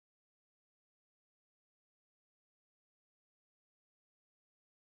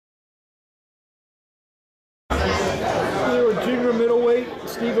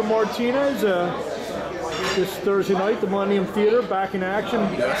Steve Martinez. This Thursday night, the Millennium Theater, back in action.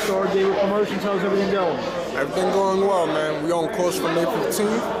 Star David Promotions, how's everything going? Everything going well, man. We on course for May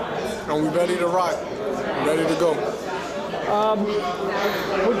 15th, and we ready to rock. Ready to go.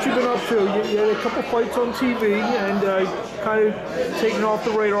 What you been up to? You had a couple fights on TV and kind of taking off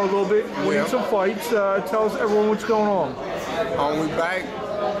the radar a little bit, winning some fights. Tell us, everyone, what's going on.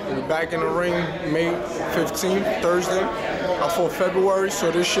 We back in the ring May 15th, Thursday. I fought February,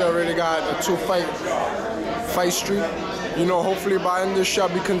 so this year I already got a 2-fight streak. You know, hopefully by end of this year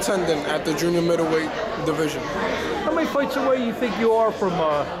I'll be contending at the junior middleweight division. How many fights away you think you are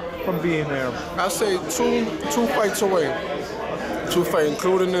from being there? I say two fights away. 2 fights,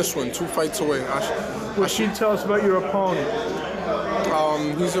 including this one. 2 fights away. What should you tell us about your opponent?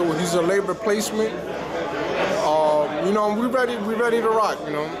 He's a late replacement. You know, we ready to rock.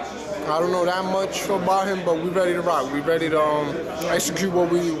 You know, I don't know that much about him, but we ready to rock. We ready to execute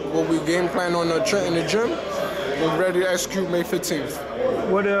what we game plan on in the gym. We're ready to execute May 15th.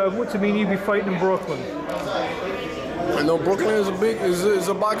 What's it mean you be fighting in Brooklyn? I know Brooklyn is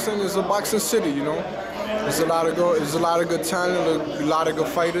a boxing city. You know, there's a lot of good talent, a lot of good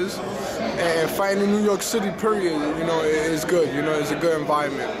fighters, and fighting in New York City, period. You know, is good. You know, it's a good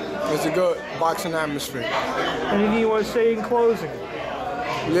environment. It's a good boxing atmosphere. Anything you want to say in closing?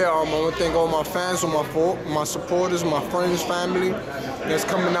 Yeah, I want to thank all my fans, all my supporters, my friends, family that's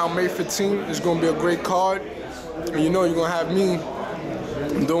coming out May 15th. It's going to be a great card. And you know you're going to have me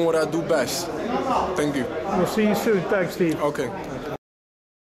doing what I do best. Thank you. We'll see you soon. Thanks, Steve. Okay.